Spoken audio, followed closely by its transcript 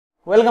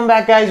Welcome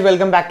back guys,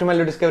 welcome back to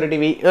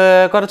MalluDiscoveryTV.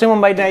 കുറച്ച്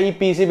മുമ്പായിട്ട് ഈ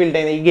PC ബിൽഡ്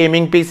ചെയ്യുന്ന ഈ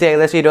ഗെയിമിംഗ് PC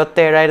ഏകദേശം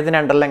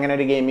 27000 അങ്ങനെ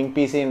ഒരു ഗെയിമിംഗ്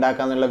PC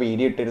ഉണ്ടാക്കാനുള്ള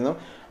വീഡിയോ ഇട്ടിരുന്നു.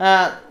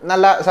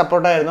 നല്ല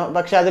സപ്പോർട്ടായിരുന്നു.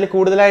 പക്ഷേ അതിൽ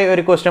കൂടുതലായി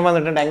ഒരു ക്വസ്റ്റ്യൻ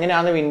വന്നിട്ടുണ്ട്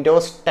എങ്ങനെയാണ്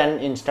വിൻഡോസ് 10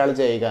 ഇൻസ്റ്റാൾ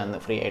ചെയ്യുക എന്ന്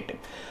ഫ്രീ ആയിട്ട്.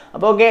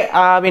 അപ്പോൾ ഓക്കെ,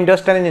 ആ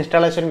വിൻഡോസ് 10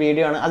 ഇൻസ്റ്റാളേഷൻ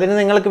വീഡിയോ ആണ്. അതിന്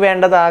നിങ്ങൾക്ക്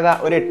വേണ്ടതാകെ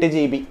ഒരു 8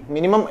 GB,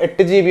 മിനിമം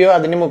 8 GB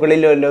അതിന്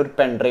മുകളിലുള്ള ഒരു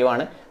പെൻഡ്രൈവ്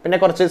ആണ്. പിന്നെ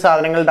കുറച്ച്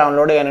സാധനങ്ങൾ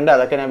ഡൗൺലോഡ് ചെയ്യാനുണ്ട്,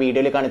 അതൊക്കെ ഞാൻ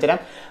വീഡിയോയിൽ കാണിച്ചു തരാം.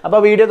 അപ്പോൾ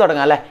വീഡിയോ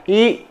തുടങ്ങാം അല്ലേ. ഈ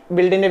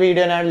ബിൽഡിൻ്റെ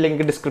വീഡിയോ ഞാൻ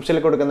ലിങ്ക്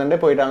ഡിസ്ക്രിപ്ഷനിൽ കൊടുക്കുന്നുണ്ട്,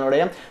 പോയി ഡൗൺലോഡ്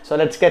ചെയ്യാം. So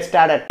let's get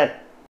started.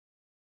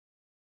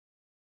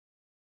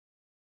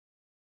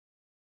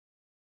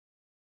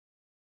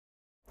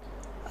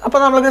 അപ്പോൾ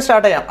നമുക്ക്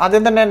സ്റ്റാർട്ട് ചെയ്യാം.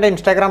 ആദ്യം തന്നെ എൻ്റെ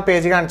ഇൻസ്റ്റാഗ്രാം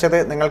പേജ് കാണിച്ചത്.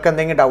 നിങ്ങൾക്ക്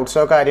എന്തെങ്കിലും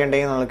ഡൗട്ട്സോ കാര്യം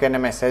ഉണ്ടെങ്കിൽ നിങ്ങൾക്ക് എന്നെ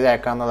മെസ്സേജ്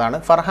അയക്കാവുന്നതാണ്.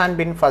 ഫർഹാൻ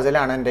ബിൻ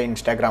ഫസലാണ് എൻ്റെ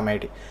ഇൻസ്റ്റാഗ്രാം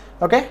ID.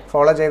 ഓക്കെ,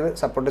 ഫോളോ ചെയ്ത്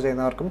സപ്പോർട്ട്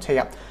ചെയ്യുന്നവർക്കും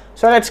ചെയ്യാം.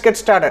 So let's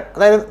get started.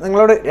 അതായത്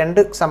നിങ്ങളോട്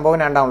രണ്ട് സംഭവം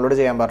ഞാൻ ഡൗൺലോഡ്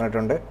ചെയ്യാൻ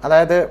പറഞ്ഞിട്ടുണ്ട്.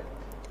 അതായത്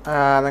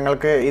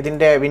നിങ്ങൾക്ക്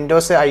ഇതിൻ്റെ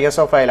വിൻഡോസ്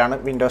ISO ഫയലാണ്,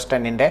 വിൻഡോസ്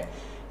 10ൻ്റെ.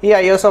 ഈ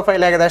ISO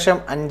ഫയൽ ഏകദേശം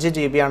 5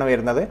 GB ആണ്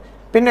വരുന്നത്.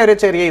 പിന്നെ ഒരു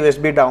ചെറിയ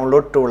USB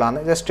ഡൗൺലോഡ് ടൂളാണ്,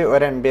 ജസ്റ്റ്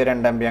 1 MB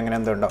 2 MB അങ്ങനെ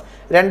എന്തുണ്ടോ.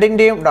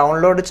 രണ്ടിൻ്റെയും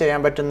ഡൗൺലോഡ് ചെയ്യാൻ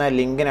പറ്റുന്ന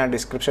ലിങ്ക് ഞാൻ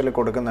ഡിസ്ക്രിപ്ഷനിൽ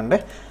കൊടുക്കുന്നുണ്ട്.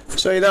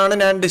 സോ ഇതാണ്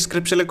ഞാൻ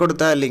ഡിസ്ക്രിപ്ഷനിൽ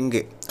കൊടുത്ത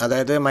ലിങ്ക്.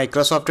 അതായത്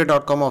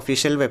microsoft.com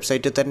ഒഫീഷ്യൽ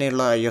വെബ്സൈറ്റിൽ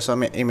തന്നെയുള്ള ISO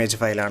ഇമേജ്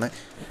ഫയലാണ്.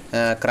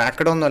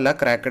 ക്രാക്കഡ് ഒന്നുമല്ല,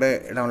 ക്രാക്കഡ്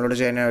ഡൗൺലോഡ്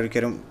ചെയ്യാൻ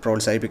ഒരിക്കലും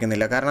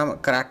പ്രോത്സാഹിപ്പിക്കുന്നില്ല. കാരണം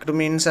ക്രാക്കഡ്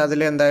മീൻസ്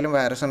അതിൽ എന്തായാലും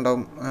വൈറസ്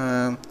ഉണ്ടാവും.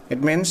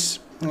 ഇറ്റ് മീൻസ്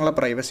നിങ്ങളെ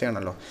പ്രൈവസി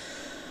ആണല്ലോ.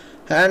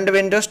 ആൻഡ്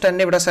വിൻഡോസ്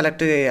 10 ഇവിടെ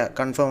സെലക്ട് ചെയ്യുക,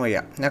 കൺഫേം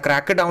ചെയ്യുക. ഞാൻ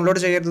ക്രാക്ക് ഡൗൺലോഡ്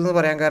ചെയ്യരുതെന്ന്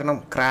പറയാൻ കാരണം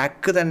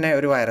ക്രാക്ക് തന്നെ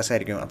ഒരു വൈറസ്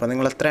ആയിരിക്കും. അപ്പോൾ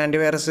നിങ്ങൾ എത്ര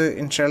ആൻറ്റിവൈറസ്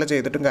ഇൻസ്റ്റാൾ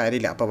ചെയ്തിട്ടും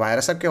കാര്യമില്ല. അപ്പോൾ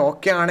വൈറസൊക്കെ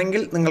ഓക്കെ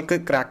ആണെങ്കിൽ നിങ്ങൾക്ക്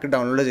ക്രാക്ക്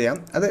ഡൗൺലോഡ് ചെയ്യാം.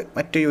 അത്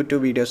മറ്റ്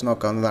യൂട്യൂബ് വീഡിയോസ്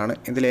നോക്കാവുന്നതാണ്.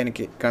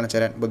 ഇതിലെനിക്ക് കാണിച്ചു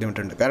തരാൻ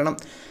ബുദ്ധിമുട്ടുണ്ട്, കാരണം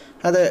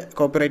അത്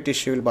കോപ്പിറൈറ്റ്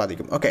ഇഷ്യൂവിൽ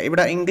ബാധിക്കും. ഓക്കെ,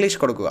 ഇവിടെ ഇംഗ്ലീഷ്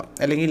കൊടുക്കുക,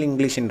 അല്ലെങ്കിൽ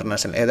ഇംഗ്ലീഷ്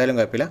ഇൻ്റർനാഷണൽ, ഏതായാലും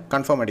കുഴപ്പമില്ല,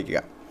 കൺഫേം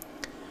അടിക്കുക.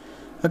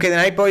 ഓക്കെ,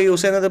 ഞാനിപ്പോൾ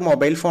യൂസ് ചെയ്യുന്നത്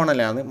മൊബൈൽ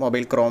ഫോണല്ലാണ്,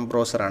 മൊബൈൽ ക്രോം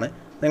ബ്രൗസറാണ്.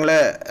 നിങ്ങൾ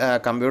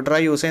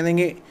കമ്പ്യൂട്ടറായി യൂസ്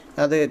ചെയ്യുന്നെങ്കിൽ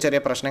അത് ചെറിയ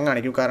പ്രശ്നം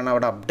കാണിക്കും, കാരണം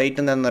അവിടെ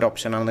അപ്ഡേറ്റ് എന്നൊരു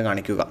ഓപ്ഷനാണെന്ന്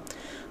കാണിക്കുക.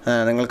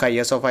 നിങ്ങൾക്ക്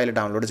ISO ഫയൽ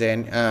ഡൗൺലോഡ് ചെയ്യാൻ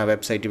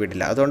വെബ്സൈറ്റ്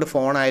വിടില്ല. അതുകൊണ്ട്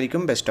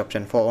ഫോണായിരിക്കും ബെസ്റ്റ്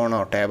ഓപ്ഷൻ. ഫോണോ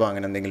ടാബോ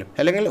അങ്ങനെ എന്തെങ്കിലും,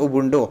 അല്ലെങ്കിൽ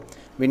ഉബുണ്ടുവോ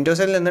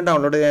വിൻഡോസിൽ നിന്ന്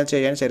ഡൗൺലോഡ്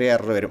ചെയ്യാൻ ചെറിയ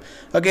എറർ വരും.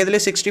 ഓക്കെ, ഇതിൽ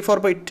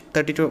 64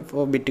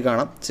 ബിറ്റ്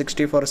കാണാം.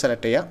 64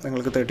 സെലക്ട് ചെയ്യുക.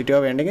 നിങ്ങൾക്ക്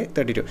 32 വേണ്ടെങ്കിൽ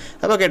 32.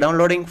 അപ്പോൾ ഓക്കെ,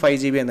 ഡൗൺലോഡിങ് 5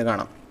 GB എന്ന്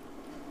കാണാം.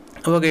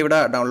 അപ്പോൾ ഓക്കെ, ഇവിടെ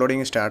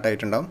ഡൗൺലോഡിങ് സ്റ്റാർട്ട്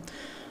ആയിട്ടുണ്ടാവും.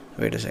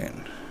 വെയിറ്റ് എ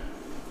സെക്കൻഡ്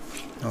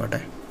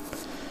നോക്കട്ടെ.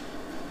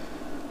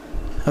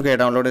 ഓക്കെ,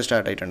 ഡൗൺലോഡ്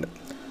സ്റ്റാർട്ട് ആയിട്ടുണ്ട്.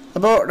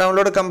 അപ്പോൾ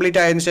ഡൗൺലോഡ് കംപ്ലീറ്റ്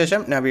ആയതിനു ശേഷം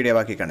ഞാൻ വീഡിയോ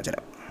ബാക്കി കാണിച്ചു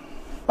തരാം.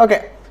 Okay,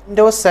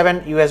 Windows 7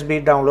 USB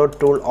download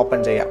tool open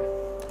ചെയ്യാം.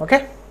 ഓക്കെ,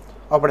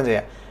 ഓപ്പൺ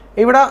ചെയ്യാം.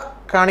 ഇവിടെ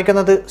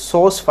കാണിക്കുന്നത്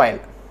source file.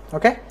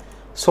 Okay,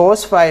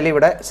 source file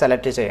ഇവിടെ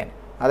സെലക്ട് ചെയ്യാൻ,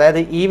 അതായത്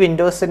ഈ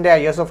വിൻഡോസിൻ്റെ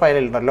ISO ഫയൽ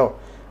ഉണ്ടല്ലോ,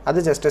 അത്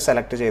ജസ്റ്റ്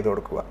സെലക്ട് ചെയ്ത്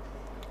കൊടുക്കുക.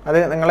 അത്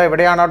നിങ്ങൾ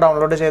എവിടെയാണോ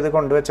ഡൗൺലോഡ് ചെയ്ത്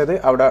കൊണ്ടുവച്ചത്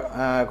അവിടെ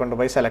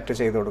കൊണ്ടുപോയി സെലക്ട്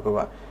ചെയ്ത് കൊടുക്കുക.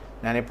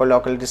 ഞാനിപ്പോൾ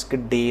ലോക്കൽ ഡിസ്ക്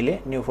Dയിൽ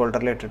ന്യൂ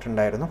ഫോൾഡറിൽ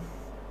ഇട്ടിട്ടുണ്ടായിരുന്നു,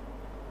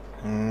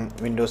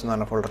 വിൻഡോസ് എന്ന്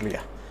പറഞ്ഞ ഫോൾഡറിൽ.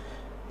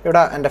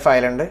 ഇവിടെ എൻ്റെ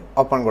ഫയലുണ്ട്,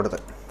 ഓപ്പൺ കൊടുത്ത്.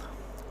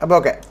 അപ്പോൾ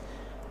ഓക്കെ,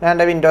 ഞാൻ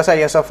എൻ്റെ വിൻഡോസ്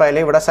ISO ഫയൽ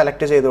ഇവിടെ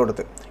സെലക്ട് ചെയ്ത്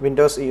കൊടുത്ത്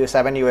വിൻഡോസ്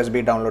 7 USB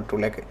ഡൗൺലോഡ്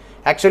ടൂളിലേക്ക്.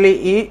 ആക്ച്വലി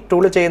ഈ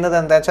ടൂൾ ചെയ്യുന്നത്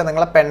എന്താ വെച്ചാൽ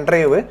നിങ്ങളെ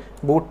പെൻഡ്രൈവ്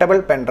ബൂട്ടബിൾ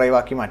പെൻഡ്രൈവ്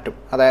ആക്കി മാറ്റും.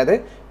 അതായത്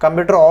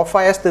കമ്പ്യൂട്ടർ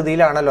ഓഫായ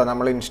സ്ഥിതിയിലാണല്ലോ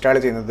നമ്മൾ ഇൻസ്റ്റാൾ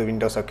ചെയ്യുന്നത്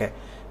വിൻഡോസൊക്കെ.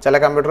 ചില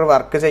കമ്പ്യൂട്ടർ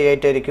വർക്ക്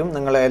ചെയ്യായിട്ടായിരിക്കും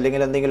നിങ്ങൾ,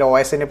 അല്ലെങ്കിൽ എന്തെങ്കിലും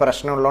OSന്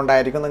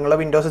പ്രശ്നമുള്ളതുകൊണ്ടായിരിക്കും നിങ്ങൾ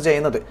വിൻഡോസ്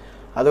ചെയ്യുന്നത്.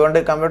 അതുകൊണ്ട്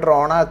കമ്പ്യൂട്ടർ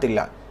ഓൺ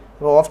ആകത്തില്ല.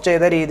 ഓഫ്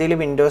ചെയ്ത രീതിയിൽ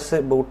വിൻഡോസ്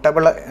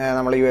ബൂട്ടബിൾ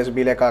നമ്മൾ USB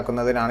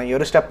ആക്കുന്നതിനാണ് ഈ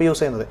ഒരു സ്റ്റെപ്പ് യൂസ്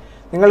ചെയ്യുന്നത്.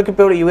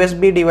 നിങ്ങൾക്കിപ്പോൾ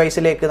USB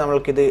ഡിവൈസിലേക്ക്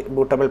നമ്മൾക്കിത്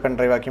ബൂട്ടബിൾ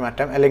പെൻഡ്രൈവ് ആക്കി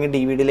മാറ്റാം, അല്ലെങ്കിൽ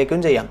DVD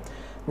ചെയ്യാം.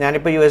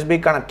 ഞാനിപ്പോൾ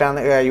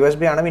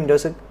USB ആണ്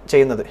വിൻഡോസ്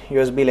ചെയ്യുന്നത്,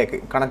 USB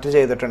കണക്ട്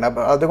ചെയ്തിട്ടുണ്ട്.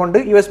 അപ്പോൾ അതുകൊണ്ട്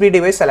USB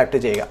ഡിവൈസ് സെലക്ട്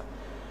ചെയ്യുക.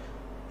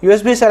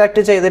 USB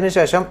സെലക്ട് ചെയ്തതിന്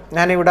ശേഷം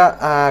ഞാനിവിടെ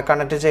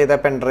കണക്ട് ചെയ്ത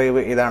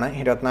പെൻഡ്രൈവ് ഇതാണ്,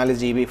 24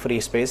 GB ഫ്രീ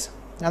സ്പേസ്.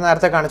 ഞാൻ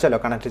നേരത്തെ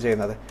കാണിച്ചല്ലോ കണക്ട്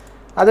ചെയ്യുന്നത്.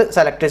 അത്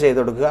സെലക്ട്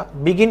ചെയ്ത് കൊടുക്കുക.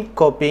 ബിഗിൻ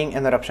കോപ്പിയിങ്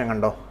എന്നൊരു ഓപ്ഷൻ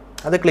കണ്ടോ,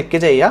 അത് ക്ലിക്ക്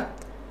ചെയ്യുക.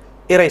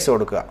 ഇറേസ്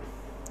കൊടുക്കുക.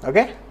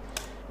 ഓക്കെ,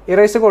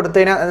 ഇറേസ് കൊടുത്തു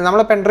കഴിഞ്ഞാൽ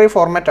നമ്മളെ പെൻഡ്രൈവ്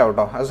ഫോർമാറ്റ് ആവും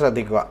കേട്ടോ, അത്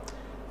ശ്രദ്ധിക്കുക.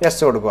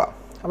 യെസ് കൊടുക്കുക.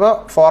 അപ്പോൾ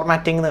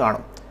ഫോർമാറ്റിംഗ് എന്ന്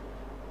കാണും.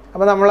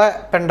 അപ്പോൾ നമ്മളെ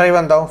പെൻഡ്രൈവ്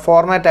എന്താവും,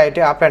 ഫോർമാറ്റ്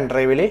ആയിട്ട് ആ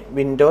പെൻഡ്രൈവിൽ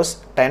വിൻഡോസ്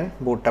 10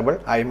 ബൂട്ടബിൾ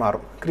ആയി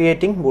മാറും.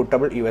 Creating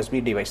bootable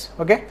USB device.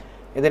 Okay,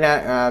 ഇത് ഞാൻ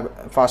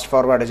ഫാസ്റ്റ്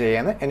ഫോർവേഡ്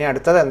ചെയ്യുന്നത്. ഇനി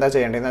അടുത്തത് എന്താ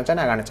ചെയ്യേണ്ടതെന്ന് വെച്ചാൽ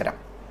ഞാൻ കാണിച്ചുതരാം.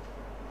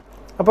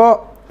 അപ്പോൾ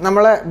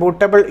നമ്മളെ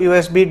ബൂട്ടബിൾ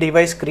USB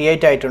ഡിവൈസ്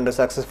ക്രിയേറ്റ് ആയിട്ടുണ്ട്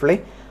സക്സസ്ഫുള്ളി.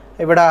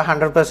 ഇവിടെ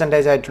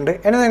 100% ആയിട്ടുണ്ട്.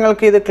 ഇനി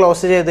നിങ്ങൾക്ക് ഇത്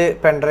ക്ലോസ് ചെയ്ത്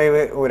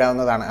പെൻഡ്രൈവ്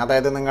ഊരാവുന്നതാണ്.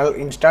 അതായത് നിങ്ങൾ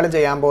ഇൻസ്റ്റാൾ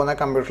ചെയ്യാൻ പോകുന്ന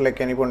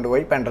കമ്പ്യൂട്ടറിലേക്ക് ഇനി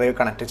കൊണ്ടുപോയി പെൻഡ്രൈവ്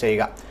കണക്ട്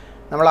ചെയ്യുക.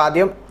 നമ്മൾ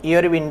ആദ്യം ഈ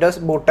ഒരു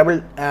വിൻഡോസ് ബൂട്ടബിൾ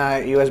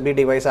USB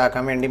ഡിവൈസ്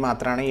ആക്കാൻ വേണ്ടി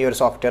മാത്രമാണ് ഈ ഒരു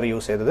സോഫ്റ്റ്വെയർ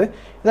യൂസ് ചെയ്തത്.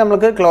 ഇത്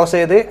നമുക്ക് ക്ലോസ്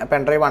ചെയ്ത്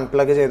പെൻഡ്രൈവ്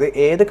അൺപ്ലഗ് ചെയ്ത്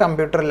ഏത്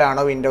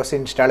കമ്പ്യൂട്ടറിലാണോ വിൻഡോസ്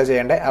ഇൻസ്റ്റാൾ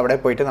ചെയ്യേണ്ടത് അവിടെ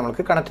പോയിട്ട്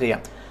നമുക്ക് കണക്ട്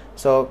ചെയ്യാം.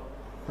 സോ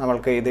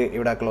നമ്മൾക്ക് ഇത്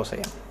ഇവിടെ ക്ലോസ്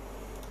ചെയ്യാം.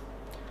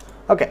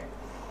 ഓക്കെ,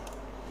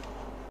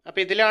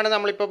 അപ്പോൾ ഇതിലാണ്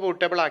നമ്മളിപ്പോൾ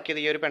ബൂട്ടബിൾ ആക്കിയത്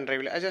ഈ ഒരു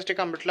പെൻഡ്രൈവിൽ. അത് ജസ്റ്റ്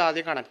കമ്പ്യൂട്ടറിൽ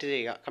ആദ്യം കണക്ട്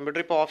ചെയ്യുക.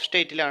 കമ്പ്യൂട്ടർ ഇപ്പോൾ ഓഫ്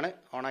സ്റ്റേറ്റിലാണ്,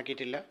 ഓൺ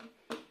ആക്കിയിട്ടില്ല.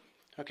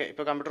 ഓക്കെ,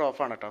 ഇപ്പോൾ കമ്പ്യൂട്ടർ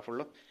ഓഫാണ് കേട്ടോ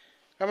ഫുള്ളും.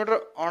 കമ്പ്യൂട്ടർ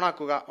ഓൺ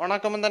ആക്കുക. ഓൺ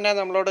ആക്കുമ്പോൾ തന്നെ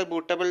നമ്മളോട്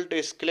ബൂട്ടബിൾ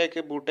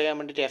ഡിസ്കിലേക്ക് ബൂട്ട് ചെയ്യാൻ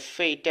വേണ്ടിയിട്ട്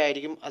F8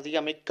 ആയിരിക്കും.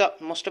 അധികം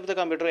most of the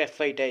computer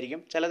F8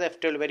 ആയിരിക്കും, ചിലത്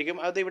F12 ആയിരിക്കും.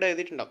 അത് ഇവിടെ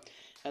എഴുതിയിട്ടുണ്ടാവും.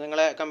 അത്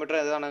നിങ്ങളെ കമ്പ്യൂട്ടർ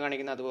ഏതാണ്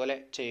കാണിക്കുന്നത് അതുപോലെ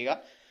ചെയ്യുക.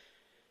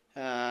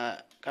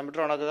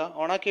 കമ്പ്യൂട്ടർ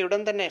ഓണാക്കി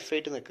ഉടൻ തന്നെ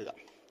F8 നിൽക്കുക,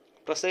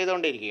 പ്രസ്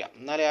ചെയ്തുകൊണ്ടിരിക്കുക,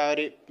 എന്നാലേ ആ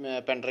ഒരു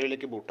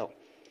പെൻഡ്രൈവിലേക്ക് ബൂട്ടാവും.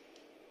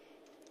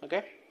 Okay,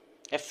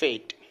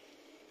 F8.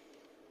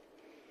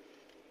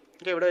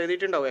 ഓക്കെ, ഇവിടെ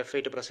എഴുതിയിട്ടുണ്ടാവും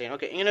F8 പ്രസ് ചെയ്യാൻ.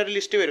 ഓക്കെ, ഇങ്ങനെ ഒരു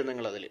ലിസ്റ്റ് വരും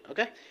നിങ്ങളതിൽ.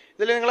 ഓക്കെ,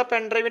 ഇതിൽ നിങ്ങളെ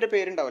പെൻഡ്രൈവിൻ്റെ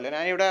പേരുണ്ടാവില്ല.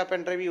 ഞാനിവിടെ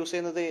പെൻഡ്രൈവ് യൂസ്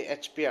ചെയ്യുന്നത്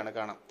HP ആണ്,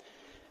 കാണാം.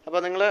 അപ്പോൾ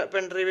നിങ്ങൾ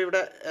പെൻഡ്രൈവ്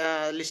ഇവിടെ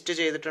ലിസ്റ്റ്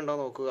ചെയ്തിട്ടുണ്ടോ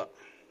നോക്കുക.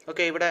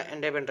 ഓക്കെ, ഇവിടെ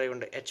എൻ്റെ പെൻഡ്രൈവ്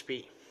ഉണ്ട് HP.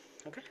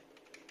 ഓക്കെ,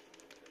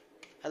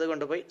 അത്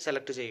കൊണ്ടുപോയി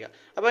സെലക്ട് ചെയ്യുക.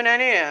 അപ്പോൾ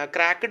ഞാൻ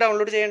ക്രാക്ക്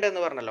ഡൗൺലോഡ്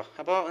ചെയ്യേണ്ടതെന്ന് പറഞ്ഞല്ലോ.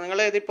 അപ്പോൾ നിങ്ങൾ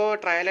ഇതിപ്പോൾ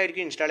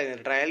ട്രയലായിരിക്കും ഇൻസ്റ്റാൾ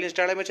ചെയ്യുന്നത്. ട്രയൽ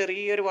ഇൻസ്റ്റാൾ ചെയ്യുമ്പോൾ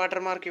ചെറിയൊരു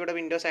വാട്ടർമാർക്ക് ഇവിടെ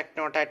വിൻഡോസ്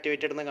നോട്ട്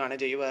ആക്ടിവേറ്റഡ് എന്ന്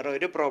കാണുകയും ചെയ്യും. വേറെ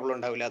ഒരു പ്രോബ്ലം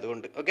ഉണ്ടാവില്ല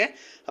അതുകൊണ്ട്. ഓക്കെ,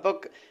 അപ്പോൾ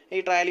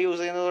ഈ ട്രയൽ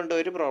യൂസ് ചെയ്യുന്നത് കൊണ്ട്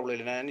ഒരു പ്രോബ്ലം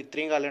ഇല്ല. ഞാൻ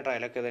ഇത്രയും കാലം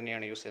ട്രയലൊക്കെ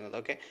തന്നെയാണ് യൂസ് ചെയ്യുന്നത്.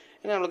 ഓക്കെ,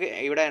 ഇനി നമുക്ക്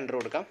ഇവിടെ എൻ്റർ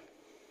കൊടുക്കാം.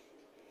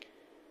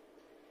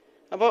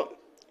 അപ്പോൾ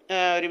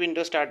ഒരു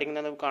വിൻഡോ സ്റ്റാർട്ടിങ്ങിൽ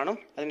നിന്ന് കാണും.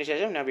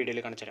 അതിനുശേഷം ഞാൻ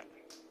വീഡിയോയിൽ കാണിച്ചു തരാം.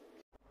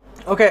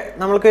 ഓക്കെ,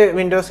 നമ്മൾക്ക്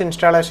വിൻഡോസ്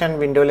ഇൻസ്റ്റാളേഷൻ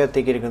വിൻഡോയിൽ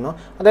എത്തിയിരിക്കുന്നു.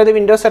 അതായത്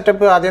വിൻഡോസ്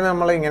സെറ്റപ്പ് ആദ്യം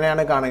നമ്മൾ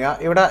ഇങ്ങനെയാണ് കാണുക.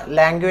 ഇവിടെ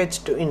ലാംഗ്വേജ്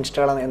ടു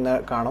ഇൻസ്റ്റാൾ എന്ന്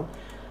കാണും.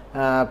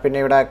 പിന്നെ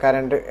ഇവിടെ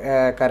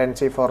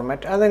കറൻസി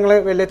ഫോർമാറ്റ്, അത് നിങ്ങൾ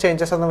വലിയ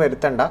ചേഞ്ചസ് ഒന്നും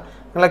വരുത്തണ്ട.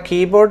 നിങ്ങളെ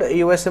കീബോർഡ്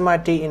US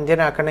മാറ്റി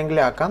ഇന്ത്യൻ ആക്കണമെങ്കിൽ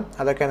ആക്കാം,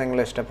 അതൊക്കെ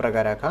നിങ്ങൾ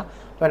ഇഷ്ടപ്രകാരം ആക്കാം.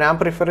 അപ്പോൾ ഞാൻ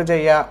പ്രിഫർ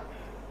ചെയ്യുക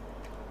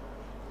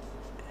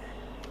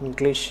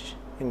ഇംഗ്ലീഷ്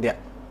ഇന്ത്യ.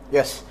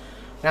 യെസ്,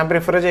 ഞാൻ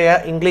പ്രിഫർ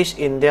ചെയ്യുക ഇംഗ്ലീഷ്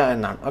ഇന്ത്യ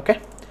എന്നാണ്. ഓക്കെ,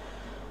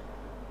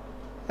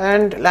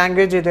 ആൻഡ്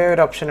ലാംഗ്വേജ് ഇതേ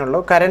ഒരു ഓപ്ഷനുള്ളൂ.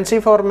 കറൻസി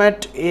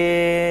ഫോർമാറ്റ്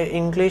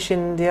ഇംഗ്ലീഷ്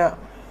ഇന്ത്യ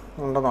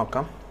ഉണ്ടോ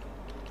നോക്കാം.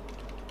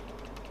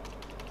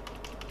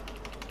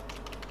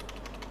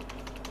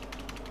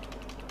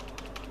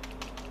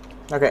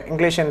 ഓക്കെ,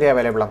 ഇംഗ്ലീഷ് ഇന്ത്യ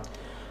അവൈലബിൾ ആണ്.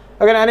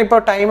 ഓക്കെ,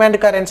 ഞാനിപ്പോൾ time and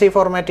currency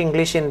format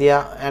English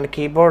India and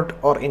keyboard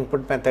or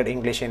input method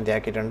English India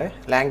ആക്കിയിട്ടുണ്ട്.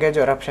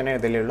 ലാംഗ്വേജ് ഒരു ഓപ്ഷനേ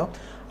ഇതിലുള്ളൂ.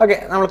 ഓക്കെ,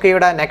 നമുക്ക്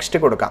ഇവിടെ നെക്സ്റ്റ്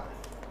കൊടുക്കാം.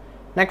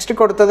 നെക്സ്റ്റ്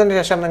കൊടുത്തതിന്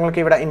ശേഷം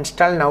നിങ്ങൾക്ക് ഇവിടെ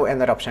ഇൻസ്റ്റാൾ നൗ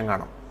എന്നൊരു ഓപ്ഷൻ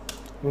കാണും.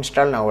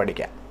 ഇൻസ്റ്റാൾ നൗ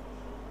അടിക്കാം.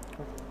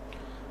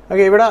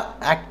 ഓക്കെ, ഇവിടെ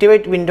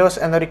ആക്ടിവേറ്റ് വിൻഡോസ്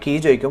എന്നൊരു കീ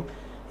ചോദിക്കും.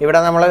 ഇവിടെ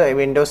നമ്മൾ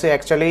വിൻഡോസ്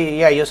ആക്ച്വലി ഈ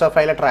ISO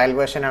ഫയൽ ട്രയൽ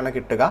വേർഷനാണ്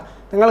കിട്ടുക.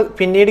 നിങ്ങൾ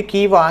പിന്നീട്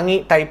കീ വാങ്ങി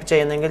ടൈപ്പ്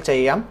ചെയ്യുന്നെങ്കിൽ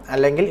ചെയ്യാം,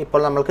 അല്ലെങ്കിൽ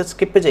ഇപ്പോൾ നമ്മൾക്ക്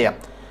സ്കിപ്പ് ചെയ്യാം.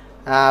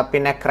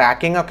 പിന്നെ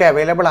ക്രാക്കിംഗ് ഒക്കെ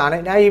അവൈലബിൾ ആണ്.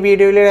 ഞാൻ ഈ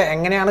വീഡിയോയിൽ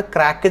എങ്ങനെയാണ്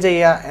ക്രാക്ക്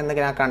ചെയ്യുക എന്ന്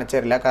ഞാൻ കാണിച്ചു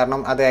തരില്ല,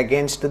 കാരണം അത്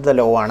അഗെയിൻസ്റ്റ് ദ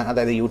ലോ ആണ്.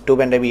 അതായത്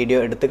യൂട്യൂബ് എൻ്റെ വീഡിയോ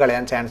എടുത്ത്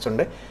കളയാൻ ചാൻസ്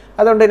ഉണ്ട്.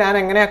 അതുകൊണ്ട് ഞാൻ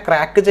എങ്ങനെയാണ്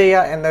ക്രാക്ക്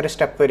ചെയ്യുക എന്നൊരു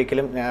സ്റ്റെപ്പ്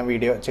ഒരിക്കലും ഞാൻ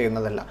വീഡിയോ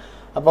ചെയ്യുന്നതല്ല.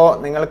 അപ്പോൾ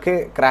നിങ്ങൾക്ക്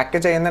ക്രാക്ക്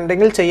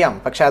ചെയ്യുന്നുണ്ടെങ്കിൽ ചെയ്യാം,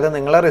 പക്ഷേ അത്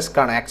നിങ്ങളെ റിസ്ക്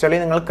ആണ്. ആക്ച്വലി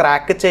നിങ്ങൾ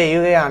ക്രാക്ക്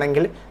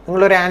ചെയ്യുകയാണെങ്കിൽ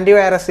നിങ്ങളൊരു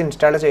ആൻറ്റിവൈറസ്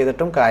ഇൻസ്റ്റാൾ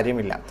ചെയ്തിട്ടും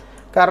കാര്യമില്ല.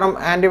 കാരണം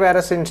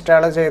ആൻറ്റിവൈറസ്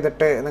ഇൻസ്റ്റാൾ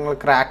ചെയ്തിട്ട് നിങ്ങൾ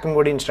ക്രാക്കും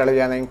കൂടി ഇൻസ്റ്റാൾ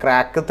ചെയ്യുകയാണെങ്കിൽ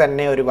ക്രാക്ക്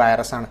തന്നെ ഒരു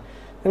വൈറസാണ്.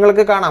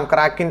 നിങ്ങൾക്ക് കാണാം,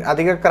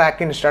 അധിക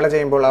ക്രാക്ക് ഇൻസ്റ്റാൾ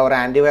ചെയ്യുമ്പോൾ അവർ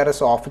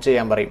ആൻറ്റിവൈറസ് ഓഫ്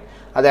ചെയ്യാൻ പറയും.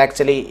 അത്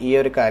ആക്ച്വലി ഈ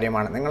ഒരു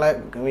കാര്യമാണ്. നിങ്ങൾ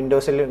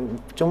വിൻഡോസിൽ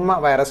ചുമ്മാ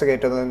വൈറസ്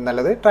കയറ്റുന്നത്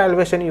നല്ലത് ട്രയൽ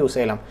വേർഷൻ യൂസ്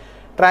ചെയ്യണം.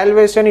 ട്രയൽ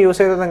വേർഷൻ യൂസ്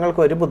ചെയ്താൽ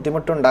നിങ്ങൾക്ക് ഒരു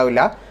ബുദ്ധിമുട്ടും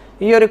ഉണ്ടാവില്ല.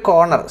 ഈ ഒരു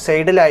കോർണർ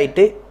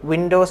സൈഡിലായിട്ട്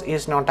വിൻഡോസ്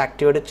ഈസ് നോട്ട്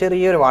ആക്ടിവേറ്റ്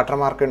ചെറിയൊരു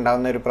വാട്ടർമാർക്ക്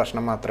ഉണ്ടാകുന്ന ഒരു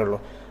പ്രശ്നം മാത്രമേ ഉള്ളൂ.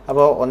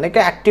 അപ്പോൾ ഒന്നിക്ക്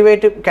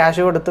ആക്ടിവേറ്റ്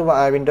ക്യാഷ് കൊടുത്ത്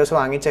വിൻഡോസ്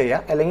വാങ്ങി ചെയ്യുക,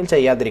 അല്ലെങ്കിൽ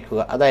ചെയ്യാതിരിക്കുക,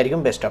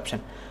 അതായിരിക്കും ബെസ്റ്റ് ഓപ്ഷൻ.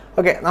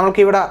 ഓക്കെ,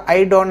 നമുക്കിവിടെ I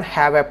don't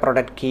have A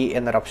product key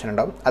എന്നൊരു ഓപ്ഷൻ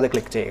ഉണ്ടാവും. അത്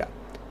ക്ലിക്ക് ചെയ്യുക.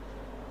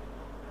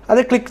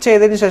 അത് ക്ലിക്ക്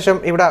ചെയ്തതിന് ശേഷം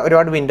ഇവിടെ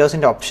ഒരുപാട്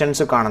വിൻഡോസിൻ്റെ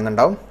ഓപ്ഷൻസ്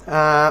കാണുന്നുണ്ടാവും.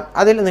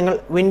 അതിൽ നിങ്ങൾ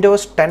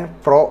വിൻഡോസ് 10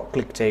 Pro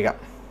ക്ലിക്ക് ചെയ്യുക.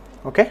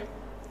 ഓക്കെ,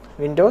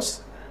 വിൻഡോസ്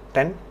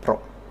 10 Pro,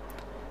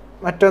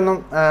 മറ്റൊന്നും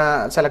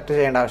സെലക്ട്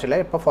ചെയ്യേണ്ട ആവശ്യമില്ല.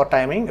 ഇപ്പോൾ four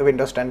timing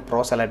Windows 10 Pro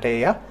select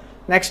ചെയ്യുക.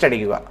 നെക്സ്റ്റ്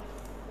അടിക്കുക.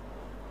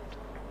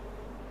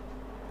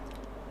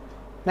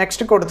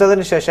 നെക്സ്റ്റ്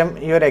കൊടുത്തതിന് ശേഷം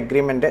ഈ ഒരു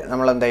എഗ്രിമെൻറ്റ്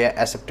നമ്മൾ എന്താ ചെയ്യുക,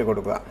 അക്സെപ്റ്റ്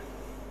കൊടുക്കുക.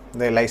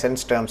 ഇത്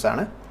ലൈസൻസ് ടേംസ്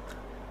ആണ്.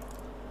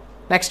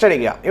 നെക്സ്റ്റ്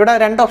അടിക്കുക. ഇവിടെ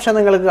രണ്ട് ഓപ്ഷൻ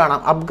നിങ്ങൾക്ക്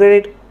കാണാം,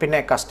 അപ്ഗ്രേഡ്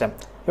പിന്നെ കസ്റ്റം.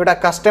 ഇവിടെ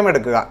കസ്റ്റം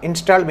എടുക്കുക,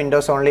 install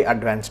Windows only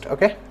advanced.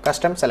 Okay,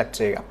 custom select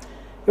ചെയ്യുക.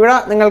 ഇവിടെ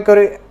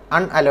നിങ്ങൾക്കൊരു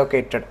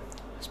അൺഅലോക്കേറ്റഡ്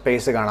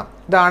സ്പേസ് കാണാം.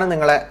 ഇതാണ്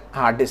നിങ്ങളെ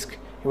ഹാർഡ് ഡിസ്ക്.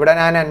 ഇവിടെ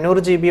ഞാൻ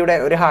 500 GB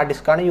ഒരു ഹാർഡ്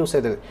ഡിസ്ക്കാണ് യൂസ്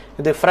ചെയ്തത്.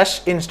 ഇത് ഫ്രഷ്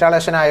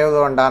ഇൻസ്റ്റാളേഷൻ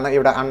ആയതുകൊണ്ടാണ്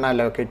ഇവിടെ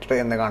അൺഅലോക്കേറ്റഡ്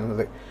എന്ന്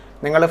കാണുന്നത്.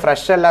 നിങ്ങൾ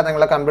ഫ്രഷ് അല്ല,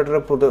 നിങ്ങളെ കമ്പ്യൂട്ടർ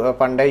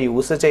പണ്ടേ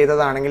യൂസ്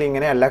ചെയ്തതാണെങ്കിൽ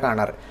ഇങ്ങനെയല്ല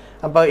കാണാറ്.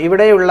 അപ്പോൾ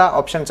ഇവിടെയുള്ള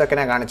ഓപ്ഷൻസൊക്കെ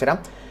ഞാൻ കാണിച്ചു തരാം.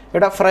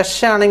 ഇവിടെ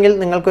ഫ്രഷ് ആണെങ്കിൽ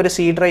നിങ്ങൾക്കൊരു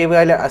സി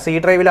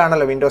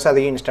ഡ്രൈവിലാണല്ലോ വിൻഡോസ്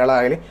അധികം ഇൻസ്റ്റാൾ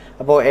ആകല്.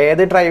 അപ്പോൾ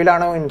ഏത്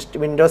ഡ്രൈവിലാണോ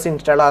വിൻഡോസ്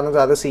ഇൻസ്റ്റാൾ ആകുന്നത്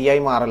അത് C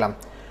ആയി മാറലാം.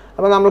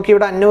 അപ്പോൾ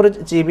നമുക്കിവിടെ 500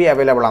 GB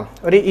അവൈലബിൾ ആണ്.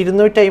 ഒരു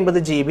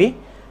 250 GB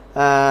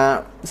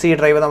സി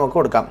ഡ്രൈവ് നമുക്ക്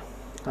കൊടുക്കാം.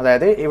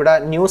 അതായത് ഇവിടെ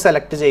ന്യൂ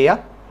സെലക്ട് ചെയ്യുക.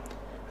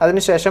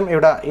 അതിനുശേഷം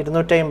ഇവിടെ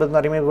 250 എന്ന്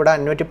പറയുമ്പോൾ ഇവിടെ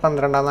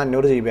 512 ആണ്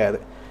 500 GB ആയത്.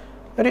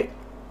 ഒരു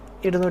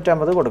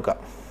 250 കൊടുക്കുക.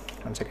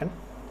 1 സെക്കൻഡ്,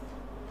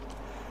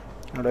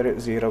 അവിടെ ഒരു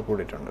 0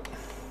 കൂടിയിട്ടുണ്ട്.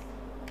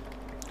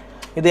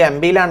 ഇത്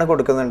MB-യിലാണ്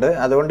കൊടുക്കുന്നുണ്ട്,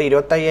 അതുകൊണ്ട്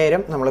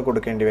 25,000 നമ്മൾ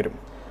കൊടുക്കേണ്ടി വരും.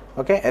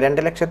 ഓക്കെ,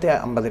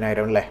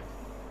 2,50,000 അല്ലേ?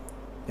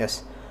 യെസ്,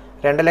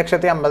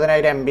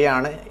 2,50,000 MB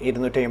ആണ്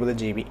 250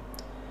 GB.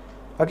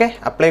 ഓക്കെ,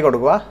 അപ്ലൈ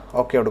കൊടുക്കുക,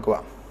 ഓക്കെ കൊടുക്കുക.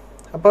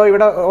 അപ്പോൾ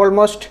ഇവിടെ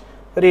ഓൾമോസ്റ്റ്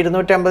ഒരു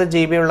 250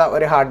 GB ഉള്ള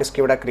ഒരു ഹാർഡ് ഡിസ്ക്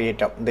ഇവിടെ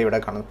ക്രിയേറ്റ് ആവും. ഇത് ഇവിടെ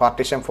കാണുന്നത്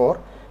പാർട്ടീഷൻ 4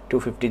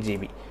 250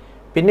 GB.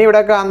 പിന്നെ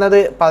ഇവിടെ കാണുന്നത്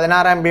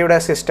 16 MB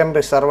സിസ്റ്റം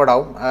റിസർവ്ഡ്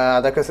ആവും.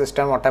 അതൊക്കെ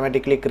സിസ്റ്റം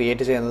ഓട്ടോമാറ്റിക്കലി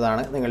ക്രിയേറ്റ്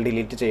ചെയ്യുന്നതാണ്, നിങ്ങൾ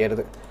ഡിലീറ്റ്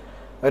ചെയ്യരുത്.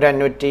 ഒരു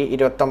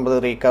 529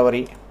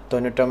 റീകവറി,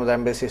 99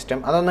 MB സിസ്റ്റം,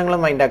 അതൊന്നും നിങ്ങൾ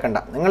മൈൻഡ് ആക്കണ്ട.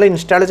 നിങ്ങൾ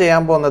ഇൻസ്റ്റാൾ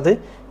ചെയ്യാൻ പോകുന്നത്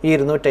ഈ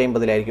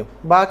 250-ലായിരിക്കും.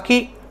 ബാക്കി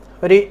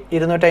ഒരു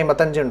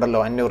 255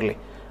 ഉണ്ടല്ലോ 500-ൽ,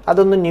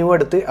 അതൊന്ന് ന്യൂ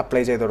എടുത്ത്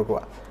അപ്ലൈ ചെയ്ത് കൊടുക്കുക.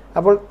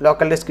 അപ്പോൾ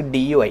ലോക്കൽ ഡിസ്ക്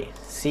DUI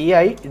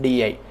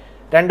CI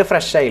രണ്ട്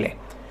ഫ്രഷ് ആയില്ലേ.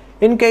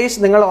 ഇൻ കേസ്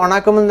നിങ്ങൾ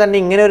ഓണാക്കുമ്പോൾ തന്നെ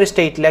ഇങ്ങനെ ഒരു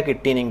സ്റ്റേറ്റിലാണ്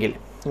കിട്ടിയെങ്കിൽ,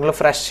 നിങ്ങൾ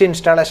ഫ്രഷ്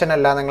ഇൻസ്റ്റാളേഷൻ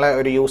അല്ല, നിങ്ങളെ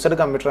ഒരു യൂസർ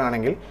കമ്പ്യൂട്ടർ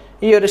ആണെങ്കിൽ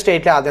ഈ ഒരു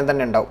സ്റ്റേറ്റിൽ ആദ്യം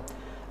തന്നെ ഉണ്ടാവും.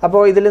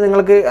 അപ്പോൾ ഇതിൽ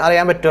നിങ്ങൾക്ക്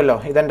അറിയാൻ പറ്റുമല്ലോ,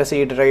 ഇതെൻ്റെ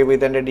C ഡ്രൈവ്,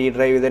 ഇതെൻ്റെ D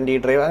ഡ്രൈവ്, ഇതെൻ്റെ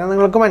D ഡ്രൈവ്, അങ്ങനെ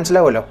നിങ്ങൾക്ക്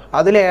മനസ്സിലാവുമല്ലോ.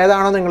 അതിൽ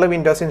ഏതാണോ നിങ്ങൾ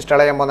വിൻഡോസ് ഇൻസ്റ്റാൾ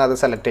ചെയ്യാൻ പോകുന്നത്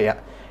അത് സെലക്ട് ചെയ്യുക.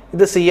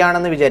 ഇത് C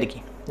ആണെന്ന്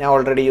വിചാരിക്കും, ഞാൻ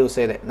ഓൾറെഡി യൂസ്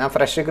ചെയ്ത്, ഞാൻ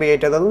ഫ്രഷ്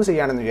ക്രിയേറ്റ് ചെയ്തതും C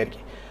ആണെന്ന്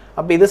വിചാരിക്കും.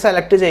 അപ്പോൾ ഇത്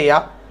സെലക്ട് ചെയ്യുക.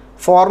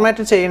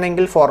 ഫോർമാറ്റ്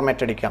ചെയ്യണമെങ്കിൽ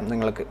ഫോർമാറ്റ് അടിക്കാം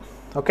നിങ്ങൾക്ക്.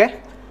 ഓക്കെ,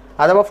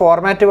 അഥവാ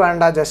ഫോർമാറ്റ്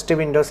വേണ്ട, ജസ്റ്റ്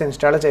വിൻഡോസ്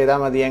ഇൻസ്റ്റാൾ ചെയ്താൽ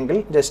മതിയെങ്കിൽ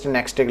ജസ്റ്റ്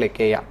നെക്സ്റ്റ് ക്ലിക്ക്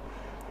ചെയ്യാം.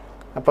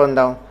 അപ്പോൾ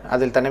എന്താവും,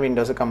 അതിൽ തന്നെ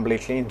വിൻഡോസ്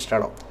കംപ്ലീറ്റ്ലി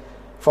ഇൻസ്റ്റാൾ ആവും.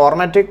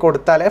 ഫോർമാറ്റ്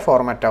കൊടുത്താലേ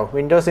ഫോർമാറ്റ് ആവും.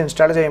 വിൻഡോസ്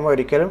ഇൻസ്റ്റാൾ ചെയ്യുമ്പോൾ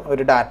ഒരിക്കലും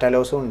ഒരു ഡാറ്റ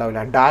ലോസും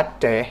ഉണ്ടാവില്ല.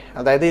 ഡാറ്റയെ,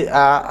 അതായത്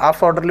ആ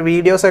ഫോൾഡറിൽ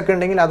വീഡിയോസൊക്കെ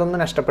ഉണ്ടെങ്കിൽ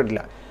അതൊന്നും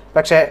നഷ്ടപ്പെടില്ല.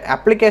 പക്ഷേ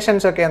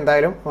ആപ്ലിക്കേഷൻസൊക്കെ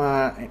എന്തായാലും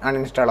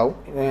അൺഇൻസ്റ്റാൾ ആവും,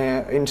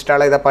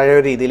 ഇൻസ്റ്റാൾ ചെയ്ത പഴയ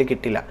രീതിയിൽ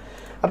കിട്ടില്ല.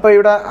 അപ്പോൾ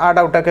ഇവിടെ ആ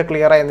ഡൗട്ടൊക്കെ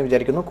ക്ലിയർ ആയെന്ന്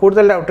വിചാരിക്കുന്നു.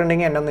 കൂടുതൽ ഡൗട്ട്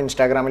ഉണ്ടെങ്കിൽ എന്നെ ഒന്ന്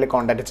ഇൻസ്റ്റാഗ്രാമിൽ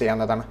കോൺടാക്റ്റ്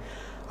ചെയ്യാവുന്നതാണ്.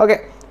 ഓക്കെ,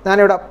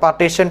 ഞാനിവിടെ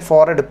പാർട്ടീഷൻ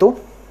 4 എടുത്തു,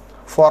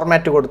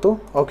 ഫോർമാറ്റ് കൊടുത്തു,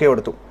 ഓക്കെ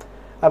കൊടുത്തു.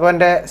 അപ്പോൾ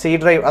എൻ്റെ C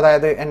ഡ്രൈവ്,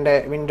 അതായത് എൻ്റെ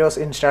വിൻഡോസ്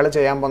ഇൻസ്റ്റാൾ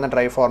ചെയ്യാൻ പോകുന്ന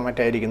ഡ്രൈവ്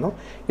ഫോർമാറ്റ് ആയിരിക്കുന്നു.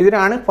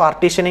 ഇതിനാണ്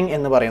പാർട്ടീഷനിങ്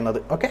എന്ന് പറയുന്നത്.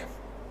 ഓക്കെ,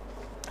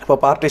 അപ്പോൾ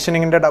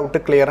പാർട്ടീഷനിങ്ങിൻ്റെ ഡൗട്ട്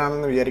ക്ലിയർ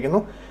ആണെന്ന്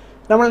വിചാരിക്കുന്നു.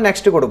 നമ്മൾ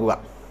നെക്സ്റ്റ് കൊടുക്കുക.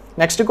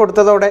 Next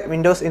കൊടുത്തതോടെ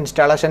Windows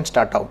installation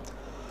സ്റ്റാർട്ടാവും.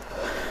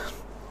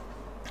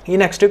 ഈ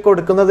നെക്സ്റ്റ്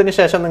കൊടുക്കുന്നതിന്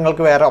ശേഷം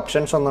നിങ്ങൾക്ക് വേറെ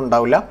ഓപ്ഷൻസ് ഒന്നും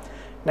ഉണ്ടാവില്ല.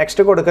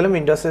 നെക്സ്റ്റ് കൊടുക്കലും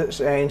വിൻഡോസ്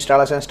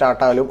ഇൻസ്റ്റാളേഷൻ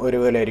സ്റ്റാർട്ടായാലും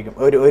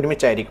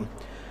ഒരുമിച്ചായിരിക്കും.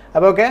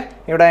 അപ്പോൾ ഓക്കെ,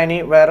 ഇവിടെ ഇനി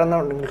വേറെ ഒന്നും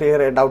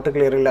ഡൗട്ട്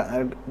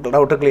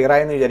ക്ലിയർ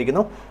ആയെന്ന്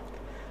വിചാരിക്കുന്നു.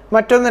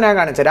 മറ്റൊന്ന് ഞാൻ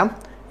കാണിച്ചു തരാം.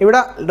 ഇവിടെ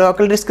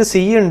ലോക്കൽ ഡിസ്ക്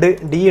C ഉണ്ട്,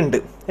 D ഉണ്ട്,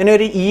 ഇനി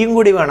ഒരു Eയും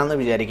കൂടി വേണമെന്ന്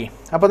വിചാരിക്കും.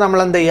 അപ്പോൾ നമ്മൾ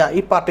എന്ത് ചെയ്യുക,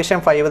 ഈ പാർട്ടീഷൻ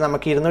 5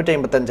 നമുക്ക്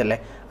 255 അല്ലേ,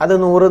 അത്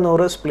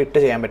 100 സ്പ്ലിറ്റ്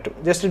ചെയ്യാൻ പറ്റും.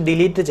 ജസ്റ്റ്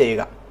ഡിലീറ്റ്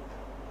ചെയ്യുക.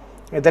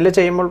 ഇതെല്ലാം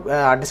ചെയ്യുമ്പോൾ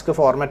ഡിസ്ക്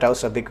ഫോർമാറ്റ് ആവും,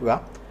 ശ്രദ്ധിക്കുക.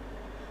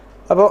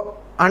 അപ്പോൾ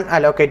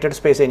അൺഅലോക്കേറ്റഡ്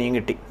സ്പേസ് ഇനിയും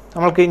കിട്ടി.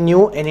 നമ്മൾക്ക്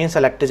ന്യൂ ഇനിയും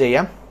സെലക്ട്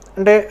ചെയ്യാം.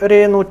 എൻ്റെ ഒരു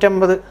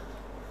 150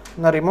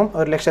 എന്ന് പറയുമ്പം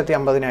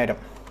 1,50,000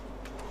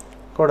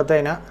 കൊടുത്തു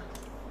കഴിഞ്ഞാൽ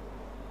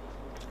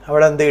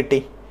അവിടെ എന്ത് കിട്ടി,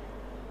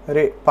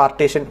 ഒരു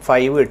പാർട്ടീഷൻ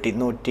 5 കിട്ടി,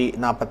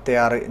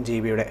 146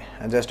 GB.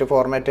 ജസ്റ്റ്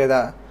ഫോർമാറ്റ്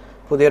ചെയ്താൽ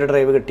പുതിയൊരു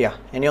ഡ്രൈവ് കിട്ടിയ.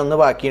 ഇനി ഒന്ന്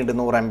ബാക്കിയുണ്ട്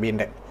 100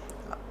 MB,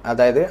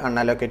 അതായത്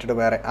അൺഅലോക്കേറ്റഡ്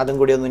വേറെ, അതും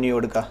കൂടി ഒന്ന് ന്യൂ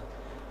എടുക്കുക.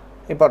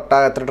 ഇപ്പോൾ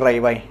ഒട്ടാകത്ര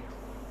ഡ്രൈവായി,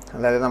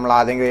 അതായത് നമ്മൾ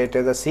ആദ്യം ക്രിയേറ്റ്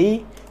ചെയ്ത C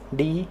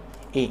D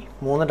E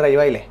 3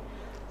 ഡ്രൈവായില്ലേ.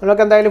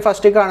 നമുക്ക് എന്തായാലും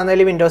ഫസ്റ്റ്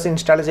കാണുന്നതിൽ വിൻഡോസ്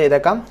ഇൻസ്റ്റാൾ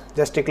ചെയ്തേക്കാം.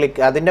 ജസ്റ്റ് ക്ലിക്ക്,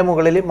 അതിൻ്റെ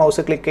മുകളിൽ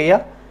മൗസ് ക്ലിക്ക് ചെയ്യുക,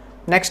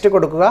 നെക്സ്റ്റ്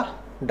കൊടുക്കുക,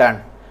 ഡൺ.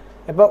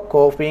 ഇപ്പോൾ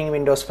കോപ്പിയിങ്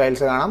വിൻഡോസ്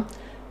ഫയൽസ് കാണാം,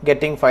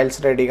 ഗെറ്റിംഗ് ഫയൽസ്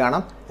റെഡി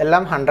കാണാം.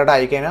 എല്ലാം 100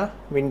 ആയിക്കഴിഞ്ഞാൽ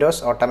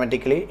വിൻഡോസ്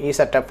ഓട്ടോമാറ്റിക്കലി ഈ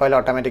സെറ്റപ്പ് ഫയൽ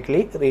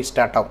ഓട്ടോമാറ്റിക്കലി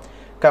റീസ്റ്റാർട്ട് ആവും,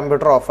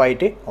 കമ്പ്യൂട്ടർ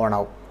ഓഫായിട്ട് ഓൺ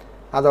ആവും.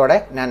 അതോടെ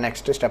ഞാൻ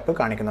നെക്സ്റ്റ് സ്റ്റെപ്പ്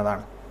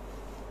കാണിക്കുന്നതാണ്.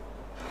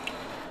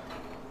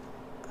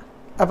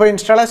 അപ്പോൾ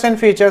ഇൻസ്റ്റാളേഷൻ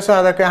ഫീച്ചേഴ്സും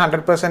അതൊക്കെ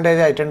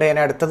 100% ആയിട്ടുണ്ട്.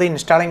 ഇനി അടുത്തത്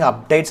ഇൻസ്റ്റാളിങ്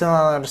അപ്ഡേറ്റ്സ് എന്ന്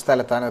പറഞ്ഞൊരു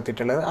സ്ഥലത്താണ്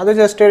എത്തിയിട്ടുള്ളത്. അത്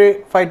ജസ്റ്റ് ഒരു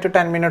 5 to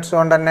 10 minutes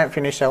കൊണ്ട് തന്നെ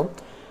ഫിനിഷ് ആവും.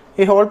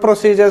 ഈ ഹോൾ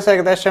പ്രൊസീജിയേഴ്സ്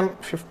ഏകദേശം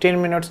 15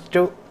 minutes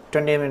to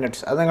 20 minutes,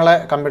 അത് നിങ്ങളെ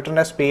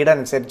കമ്പ്യൂട്ടറിൻ്റെ സ്പീഡ്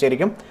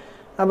അനുസരിച്ചിരിക്കും.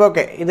 അപ്പോൾ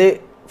ഓക്കെ, ഇത്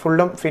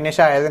ഫുള്ളും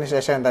ഫിനിഷ് ആയതിനു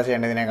ശേഷം എന്താ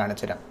ചെയ്യേണ്ടതിനെ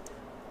കാണിച്ചു തരാം.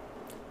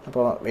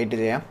 അപ്പോൾ വെയിറ്റ്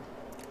ചെയ്യാം.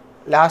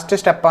 ലാസ്റ്റ്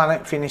സ്റ്റെപ്പാണ്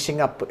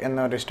ഫിനിഷിംഗ് അപ്പ്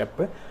എന്നൊരു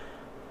സ്റ്റെപ്പ്.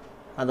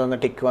 അതൊന്ന്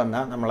ടിക്ക്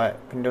വന്നാൽ നമ്മളെ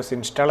വിൻഡോസ്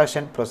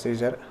ഇൻസ്റ്റാളേഷൻ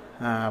പ്രൊസീജിയർ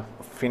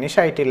ഫിനിഷ്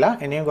ആയിട്ടില്ല,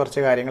 ഇനിയും കുറച്ച്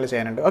കാര്യങ്ങൾ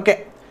ചെയ്യാനുണ്ട്. ഓക്കെ,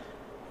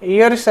 ഈ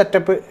ഒരു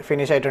സെറ്റപ്പ്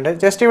ഫിനിഷ് ആയിട്ടുണ്ട്.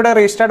 ജസ്റ്റ് ഇവിടെ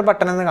റീസ്റ്റാർട്ട്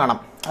ബട്ടൺ എന്ന് കാണാം,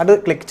 അത്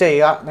ക്ലിക്ക്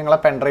ചെയ്യുക. നിങ്ങളെ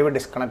പെൻഡ്രൈവ്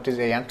ഡിസ്കണക്ട്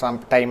ചെയ്യാൻ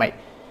ടൈമായി.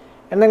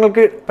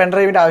 നിങ്ങൾക്ക്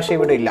പെൻഡ്രൈവിൻ്റെ ആവശ്യം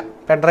ഇവിടെ ഇല്ല,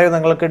 പെൻഡ്രൈവ്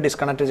നിങ്ങൾക്ക്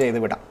ഡിസ്കണക്ട് ചെയ്ത്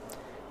വിടാം.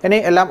 ഇനി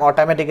എല്ലാം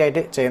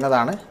ഓട്ടോമാറ്റിക്കായിട്ട്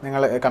ചെയ്യുന്നതാണ്,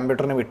 നിങ്ങൾ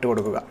കമ്പ്യൂട്ടറിന് വിട്ടു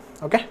കൊടുക്കുക.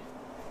 ഓക്കെ,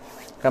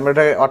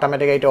 കമ്പ്യൂട്ടർ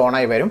ഓട്ടോമാറ്റിക്കായിട്ട്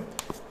ഓണായി വരും.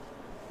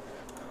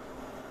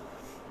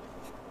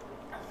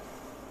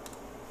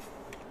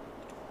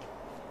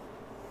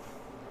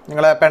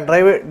 നിങ്ങൾ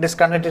പെൻഡ്രൈവ്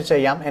ഡിസ്കണക്ട്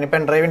ചെയ്യാം. ഇനി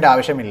പെൻഡ്രൈവിൻ്റെ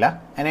ആവശ്യമില്ല.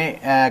 ഇനി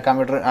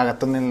കമ്പ്യൂട്ടർ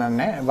അകത്തുനിന്ന്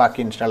തന്നെ ബാക്കി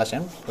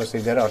ഇൻസ്റ്റാളേഷൻ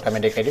പ്രൊസീജിയർ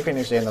ഓട്ടോമാറ്റിക്കായിട്ട്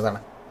ഫിനിഷ് ചെയ്യുന്നതാണ്.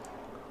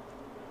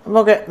 അപ്പോൾ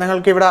ഓക്കെ,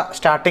 നിങ്ങൾക്കിവിടെ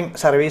സ്റ്റാർട്ടിങ്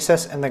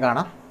സർവീസസ് എന്ന്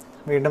കാണാം.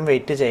 വീണ്ടും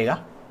വെയിറ്റ് ചെയ്യുക.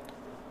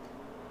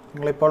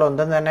 നിങ്ങളിപ്പോൾ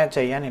ഒന്നും തന്നെ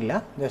ചെയ്യാനില്ല,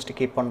 just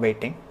keep on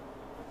waiting.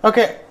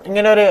 Okay,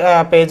 ഇങ്ങനെ ഒരു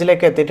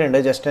പേജിലേക്ക് എത്തിയിട്ടുണ്ട്.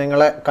 ജസ്റ്റ്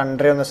നിങ്ങൾ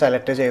കൺട്രി ഒന്ന്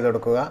സെലക്ട് ചെയ്ത്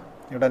കൊടുക്കുക.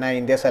 ഇവിടെ ഞാൻ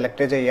ഇന്ത്യ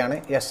സെലക്ട് ചെയ്യുകയാണ്,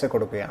 യെസ്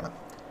കൊടുക്കുകയാണ്.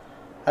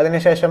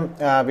 അതിനുശേഷം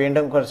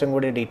വീണ്ടും കുറച്ചും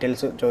കൂടി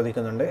ഡീറ്റെയിൽസ്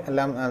ചോദിക്കുന്നുണ്ട്.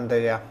 എല്ലാം എന്താ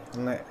ചെയ്യുക,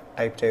 ഒന്ന്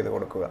ടൈപ്പ് ചെയ്ത്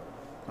കൊടുക്കുക.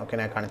 ഓക്കെ,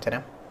 ഞാൻ കാണിച്ചു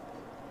തരാം.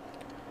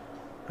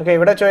 ഓക്കെ,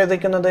 ഇവിടെ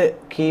ചോദിക്കുന്നത്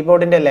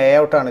കീബോർഡിൻ്റെ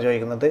ലേഔട്ടാണ്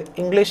ചോദിക്കുന്നത്.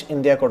 ഇംഗ്ലീഷ്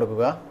ഇന്ത്യ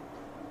കൊടുക്കുക,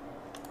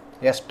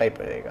 യെസ്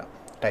ടൈപ്പ് ചെയ്യുക.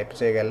 ടൈപ്പ്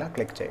ചെയ്യുകയല്ല,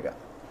 ക്ലിക്ക് ചെയ്യുക.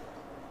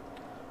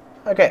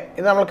 ഓക്കെ,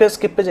 ഇത് നമുക്ക്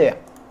സ്കിപ്പ് ചെയ്യാം,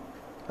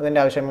 അതിൻ്റെ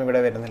ആവശ്യം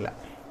ഇവിടെ വരുന്നില്ല.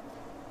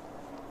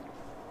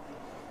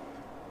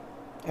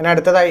 ഇനി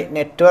അടുത്തതായി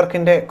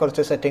നെറ്റ്വർക്കിൻ്റെ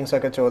കുറച്ച്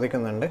സെറ്റിങ്സൊക്കെ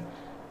ചോദിക്കുന്നുണ്ട്.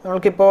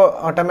 നമ്മൾക്കിപ്പോൾ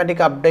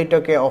ഓട്ടോമാറ്റിക് അപ്ഡേറ്റ്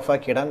ഒക്കെ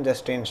ഓഫാക്കിയിടാം.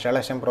 ജസ്റ്റ്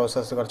ഇൻസ്റ്റാളേഷൻ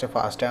പ്രോസസ്സ് കുറച്ച്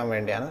ഫാസ്റ്റ് ആകാൻ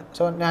വേണ്ടിയാണ്.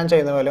 സോ ഞാൻ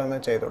ചെയ്യുന്ന പോലെ ഒന്ന്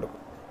ചെയ്ത് കൊടുക്കും.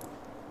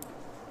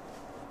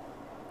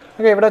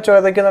 ഓക്കെ, ഇവിടെ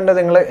ചോദിക്കുന്നുണ്ട്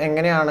നിങ്ങൾ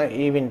എങ്ങനെയാണ്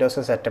ഈ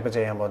വിൻഡോസ് സെറ്റപ്പ്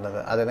ചെയ്യാൻ പോകുന്നത്.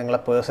 അത് നിങ്ങളെ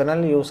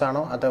പേഴ്സണൽ യൂസ്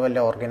ആണോ അതോ വല്ല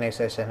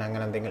ഓർഗനൈസേഷൻ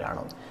അങ്ങനെ എന്തെങ്കിലും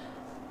ആണോ.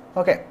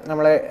 ഓക്കെ,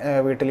 നമ്മൾ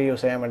വീട്ടിൽ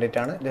യൂസ് ചെയ്യാൻ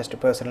വേണ്ടിയിട്ടാണ്. ജസ്റ്റ്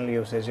പേഴ്സണൽ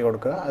യൂസേജ്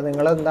കൊടുക്കുക. അത്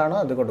നിങ്ങളെന്താണോ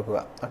അത് കൊടുക്കുക.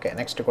 ഓക്കെ,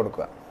 നെക്സ്റ്റ്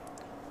കൊടുക്കുക.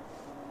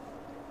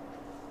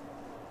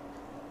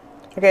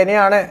 ഓക്കെ,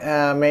 ഇനിയാണ്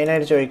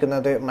മെയിനായിട്ട്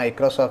ചോദിക്കുന്നത്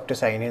മൈക്രോസോഫ്റ്റ്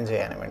സൈൻ ഇൻ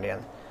ചെയ്യാൻ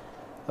വേണ്ടിയാണ്.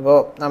 അപ്പോൾ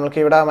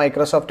നമുക്കിവിടെ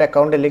മൈക്രോസോഫ്റ്റ്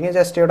അക്കൗണ്ട് ഇല്ലെങ്കിൽ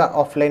ജസ്റ്റ് ഇവിടെ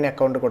ഓഫ്ലൈൻ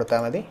അക്കൗണ്ട്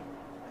കൊടുത്താൽ മതി.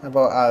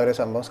 അപ്പോൾ ആ ഒരു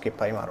സംഭവം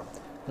സ്കിപ്പായി മാറും.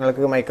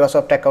 നിങ്ങൾക്ക്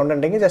മൈക്രോസോഫ്റ്റ് അക്കൗണ്ട്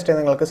ഉണ്ടെങ്കിൽ ജസ്റ്റ്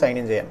നിങ്ങൾക്ക് സൈൻ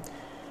ഇൻ ചെയ്യാം.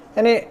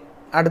 ഇനി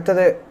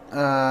അടുത്തത്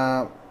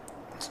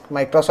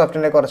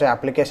മൈക്രോസോഫ്റ്റിൻ്റെ കുറച്ച്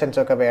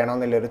ആപ്ലിക്കേഷൻസൊക്കെ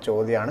വേണമെന്നുള്ളൊരു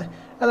ചോദ്യമാണ്.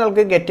 അത്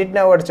നമുക്ക് ഗെറ്റ് ഇറ്റ്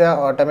നൗ അടിച്ചാൽ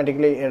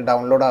ഓട്ടോമാറ്റിക്കലി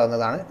ഡൗൺലോഡ്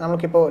ആവുന്നതാണ്.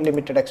 നമുക്കിപ്പോൾ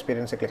ലിമിറ്റഡ്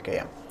എക്സ്പീരിയൻസ് ക്ലിക്ക്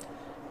ചെയ്യാം.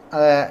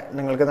 അത്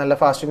നിങ്ങൾക്ക് നല്ല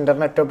ഫാസ്റ്റ്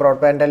ഇൻ്റർനെറ്റ്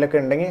ബ്രോഡ്ബാൻഡിലൊക്കെ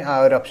ഉണ്ടെങ്കിൽ ആ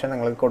ഒരു ഓപ്ഷൻ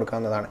നിങ്ങൾക്ക്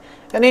കൊടുക്കാവുന്നതാണ്.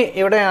 ഇനി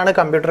ഇവിടെയാണ്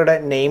കമ്പ്യൂട്ടറുടെ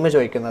നെയിം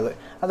ചോദിക്കുന്നത്.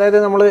 അതായത്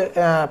നമ്മൾ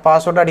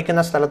പാസ്വേഡ്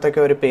അടിക്കുന്ന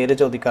സ്ഥലത്തൊക്കെ ഒരു പേര്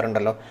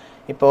ചോദിക്കാറുണ്ടല്ലോ.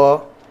 ഇപ്പോൾ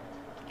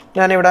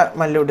ഞാനിവിടെ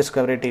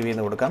MalluDiscoveryTV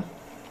എന്ന് കൊടുക്കാം.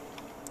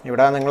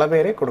 ഇവിടെ നിങ്ങളെ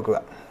പേര് കൊടുക്കുക.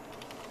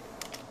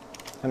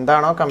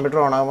 എന്താണോ കമ്പ്യൂട്ടർ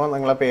ഓൺ ആകുമ്പോൾ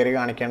നിങ്ങളെ പേര്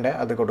കാണിക്കേണ്ടത്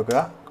അത് കൊടുക്കുക.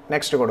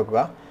 നെക്സ്റ്റ് കൊടുക്കുക.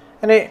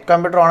 ഇനി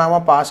കമ്പ്യൂട്ടർ ഓൺ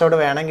ആകുമ്പോൾ പാസ്വേഡ്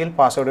വേണമെങ്കിൽ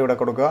പാസ്വേഡ് ഇവിടെ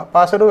കൊടുക്കുക.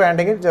 പാസ്വേഡ്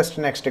വേണ്ടെങ്കിൽ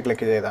ജസ്റ്റ് നെക്സ്റ്റ്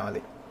ക്ലിക്ക് ചെയ്താൽ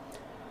മതി.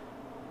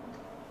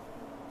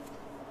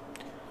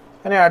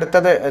 ഇനി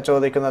അടുത്തത്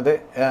ചോദിക്കുന്നത്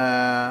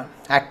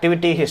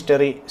ആക്ടിവിറ്റി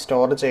ഹിസ്റ്ററി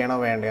സ്റ്റോർ ചെയ്യണോ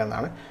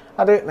വേണ്ടതെന്നാണ്.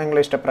 അത്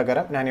നിങ്ങളുടെ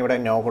ഇഷ്ടപ്രകാരം ഞാനിവിടെ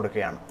നോ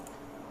കൊടുക്കുകയാണ്.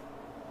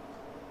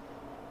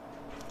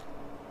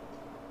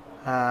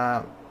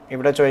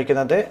 ഇവിടെ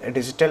ചോദിക്കുന്നത്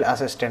ഡിജിറ്റൽ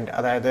അസിസ്റ്റൻറ്റ്,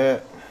 അതായത്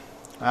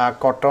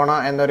കൊട്ടോണ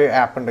എന്നൊരു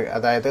ആപ്പ് ഉണ്ട്.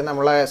 അതായത്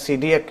നമ്മളെ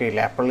സിരി ഒക്കെ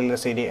ഇല്ലേ, ആപ്പിളിലെ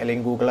സിരി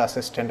അല്ലെങ്കിൽ ഗൂഗിൾ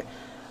അസിസ്റ്റൻറ്റ്,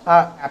 ആ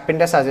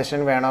ആപ്പിൻ്റെ സജഷൻ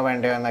വേണോ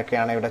വേണ്ടയോ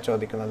എന്നൊക്കെയാണ് ഇവിടെ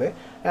ചോദിക്കുന്നത്.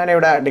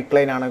 ഞാനിവിടെ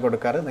ഡിക്ലൈൻ ആണ്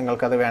കൊടുക്കാറ്.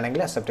 നിങ്ങൾക്കത്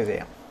വേണമെങ്കിൽ അക്സെപ്റ്റ്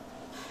ചെയ്യാം.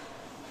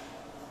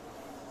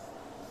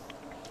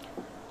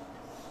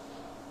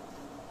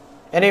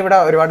 ഇനി ഇവിടെ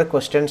ഒരുപാട്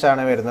ക്വസ്റ്റ്യൻസ്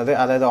ആണ് വരുന്നത്.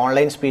 അതായത്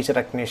ഓൺലൈൻ സ്പീച്ച്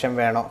റെക്കഗ്നീഷൻ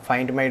വേണോ,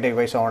 find my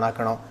device on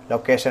ആക്കണോ,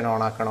 location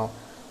on ആക്കണോ,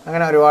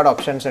 അങ്ങനെ ഒരുപാട്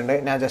ഓപ്ഷൻസ് ഉണ്ട്.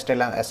 ഞാൻ ജസ്റ്റ്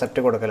എല്ലാം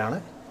അക്സെപ്റ്റ് കൊടുക്കലാണ്.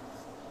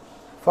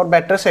 ഫോർ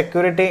ബെറ്റർ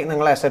സെക്യൂരിറ്റി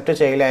നിങ്ങൾ അക്സെപ്റ്റ്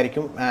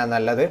ചെയ്യലായിരിക്കും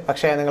നല്ലത്.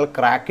 പക്ഷേ നിങ്ങൾ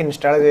ക്രാക്ക്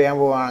ഇൻസ്റ്റാൾ ചെയ്യാൻ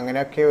പോവുകയാണ്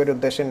അങ്ങനെയൊക്കെ ഒരു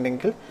ഉദ്ദേശം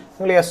ഉണ്ടെങ്കിൽ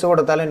നിങ്ങൾ യെസ്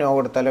കൊടുത്താലും നോ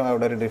കൊടുത്താലും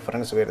അവിടെ ഒരു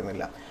ഡിഫറൻസ്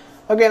വരുന്നില്ല.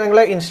 ഓക്കെ, നിങ്ങൾ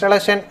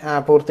ഇൻസ്റ്റാളേഷൻ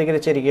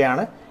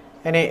പൂർത്തീകരിച്ചിരിക്കുകയാണ്.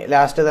 ഇനി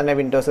ലാസ്റ്റ് തന്നെ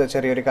വിൻഡോസ്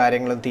ചെറിയൊരു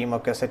കാര്യങ്ങളും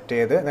തീമൊക്കെ സെറ്റ്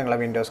ചെയ്ത് നിങ്ങളെ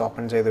വിൻഡോസ്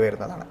ഓപ്പൺ ചെയ്ത്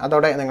വരുന്നതാണ്.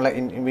 അതോടെ നിങ്ങളെ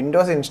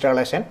Windows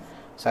installation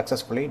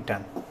successfully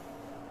done.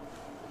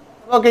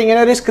 Okay,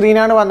 ഇങ്ങനെ ഒരു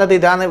സ്ക്രീനാണ് വന്നത്.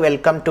 ഇതാണ്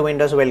welcome to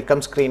Windows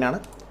welcome സ്ക്രീനാണ്.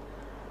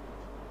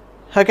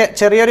 Okay,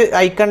 ചെറിയൊരു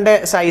ഐക്കണിൻ്റെ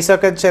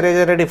സൈസൊക്കെ ചെറിയ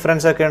ചെറിയ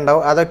ഡിഫറൻസ് ഒക്കെ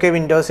ഉണ്ടാവും. അതൊക്കെ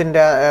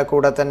വിൻഡോസിൻ്റെ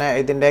കൂടെ തന്നെ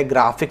ഇതിൻ്റെ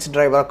ഗ്രാഫിക്സ്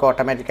ഡ്രൈവറൊക്കെ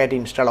ഓട്ടോമാറ്റിക്കായിട്ട്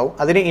ഇൻസ്റ്റാൾ ആവും.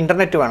 അതിന്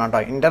ഇൻ്റർനെറ്റ് വേണം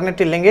കേട്ടോ.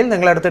 ഇൻ്റർനെറ്റ് ഇല്ലെങ്കിൽ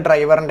നിങ്ങളടുത്ത്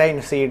ഡ്രൈവറിൻ്റെ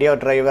CD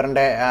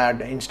ഡ്രൈവറിൻ്റെ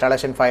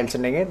ഇൻസ്റ്റാളേഷൻ ഫയൽസ്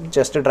ഉണ്ടെങ്കിൽ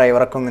ജസ്റ്റ്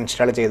ഡ്രൈവറൊക്കെ ഒന്ന്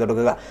ഇൻസ്റ്റാൾ ചെയ്ത്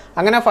കൊടുക്കുക.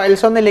 അങ്ങനെ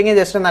ഫയൽസ് ഒന്നും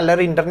ഇല്ലെങ്കിൽ ജസ്റ്റ്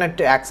നല്ലൊരു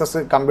ഇൻ്റർനെറ്റ്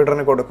ആക്സസ്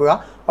കമ്പ്യൂട്ടറിന് കൊടുക്കുക.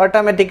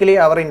 ഓട്ടോമാറ്റിക്കലി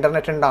അവർ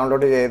ഇൻ്റർനെറ്റിന്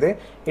ഡൗൺലോഡ് ചെയ്ത്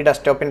ഈ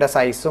ഡെസ്ക്ടോപ്പിൻ്റെ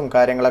സൈസും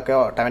കാര്യങ്ങളൊക്കെ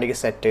ഓട്ടോമാറ്റിക്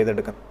സെറ്റ്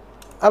ചെയ്തെടുക്കും.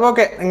 അപ്പോൾ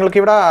ഓക്കെ,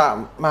 നിങ്ങൾക്കിവിടെ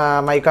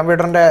മൈ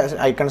കമ്പ്യൂട്ടറിൻ്റെ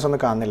ഐക്കൺസ് ഒന്നും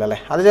കാണുന്നില്ല അല്ലേ?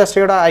 അത് ജസ്റ്റ്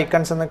ഇവിടെ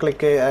ഐക്കൺസ് ഒന്ന്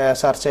ക്ലിക്ക്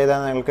സെർച്ച് ചെയ്താൽ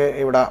നിങ്ങൾക്ക്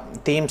ഇവിടെ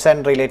തീംസ്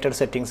ആൻഡ് റിലേറ്റഡ്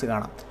സെറ്റിങ്സ്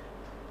കാണാം.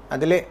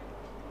 അതിൽ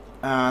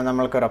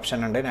നമ്മൾക്കൊരു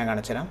ഓപ്ഷൻ ഉണ്ട്, ഞാൻ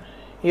കാണിച്ചു തരാം.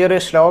 ഈ ഒരു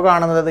സ്ലോ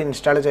കാണുന്നത്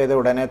ഇൻസ്റ്റാൾ ചെയ്ത്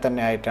ഉടനെ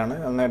തന്നെ ആയിട്ടാണ്.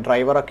 ഒന്ന്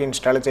ഡ്രൈവറൊക്കെ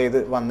ഇൻസ്റ്റാൾ ചെയ്ത്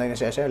വന്നതിന്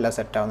ശേഷം എല്ലാം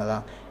സെറ്റ്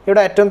ആവുന്നതാണ്.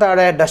 ഇവിടെ ഏറ്റവും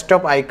താഴെ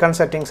ഡെസ്ക്ടോപ്പ് ഐക്കൺ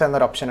സെറ്റിങ്സ്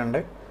എന്നൊരു ഓപ്ഷൻ ഉണ്ട്.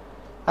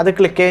 അത്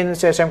ക്ലിക്ക് ചെയ്തതിന്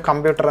ശേഷം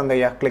കമ്പ്യൂട്ടർ എന്ത്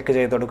ചെയ്യുക, ക്ലിക്ക്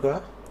ചെയ്ത് കൊടുക്കുക,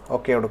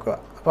 ഓക്കെ കൊടുക്കുക.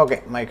 അപ്പോൾ ഓക്കെ,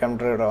 മൈ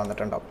കമ്പ്യൂട്ടർ ഇവിടെ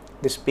വന്നിട്ടുണ്ടാവും.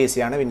 ദിസ് PC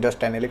ആണ് വിൻഡോസ്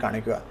 10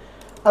 കാണിക്കുക.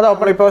 അത്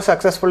ഓപ്പൺ ഇപ്പോൾ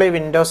സക്സസ്ഫുള്ളി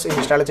വിൻഡോസ്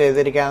ഇൻസ്റ്റാൾ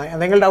ചെയ്തിരിക്കുകയാണ്.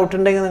 എന്തെങ്കിലും ഡൗട്ട്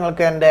ഉണ്ടെങ്കിൽ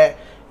നിങ്ങൾക്ക് എൻ്റെ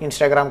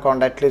ഇൻസ്റ്റാഗ്രാം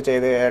കോൺടാക്റ്റിൽ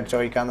ചെയ്ത്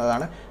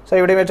ചോദിക്കാവുന്നതാണ്. സോ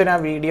ഇവിടെ വെച്ച് ഞാൻ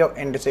വീഡിയോ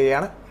എൻഡ്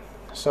ചെയ്യുകയാണ്.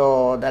 So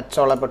that's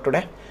all about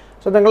today.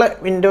 So നിങ്ങൾ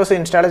വിൻഡോസ്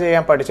ഇൻസ്റ്റാൾ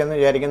ചെയ്യാൻ പഠിച്ചെന്ന്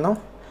വിചാരിക്കുന്നു.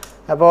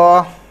 അപ്പോൾ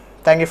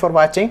thank you for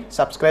watching.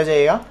 Subscribe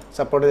ചെയ്യുക,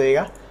 സപ്പോർട്ട്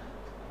ചെയ്യുക.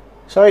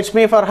 So it's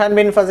me Farhan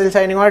bin Fazil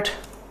signing out.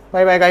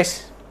 Bye bye guys.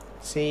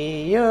 See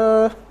you.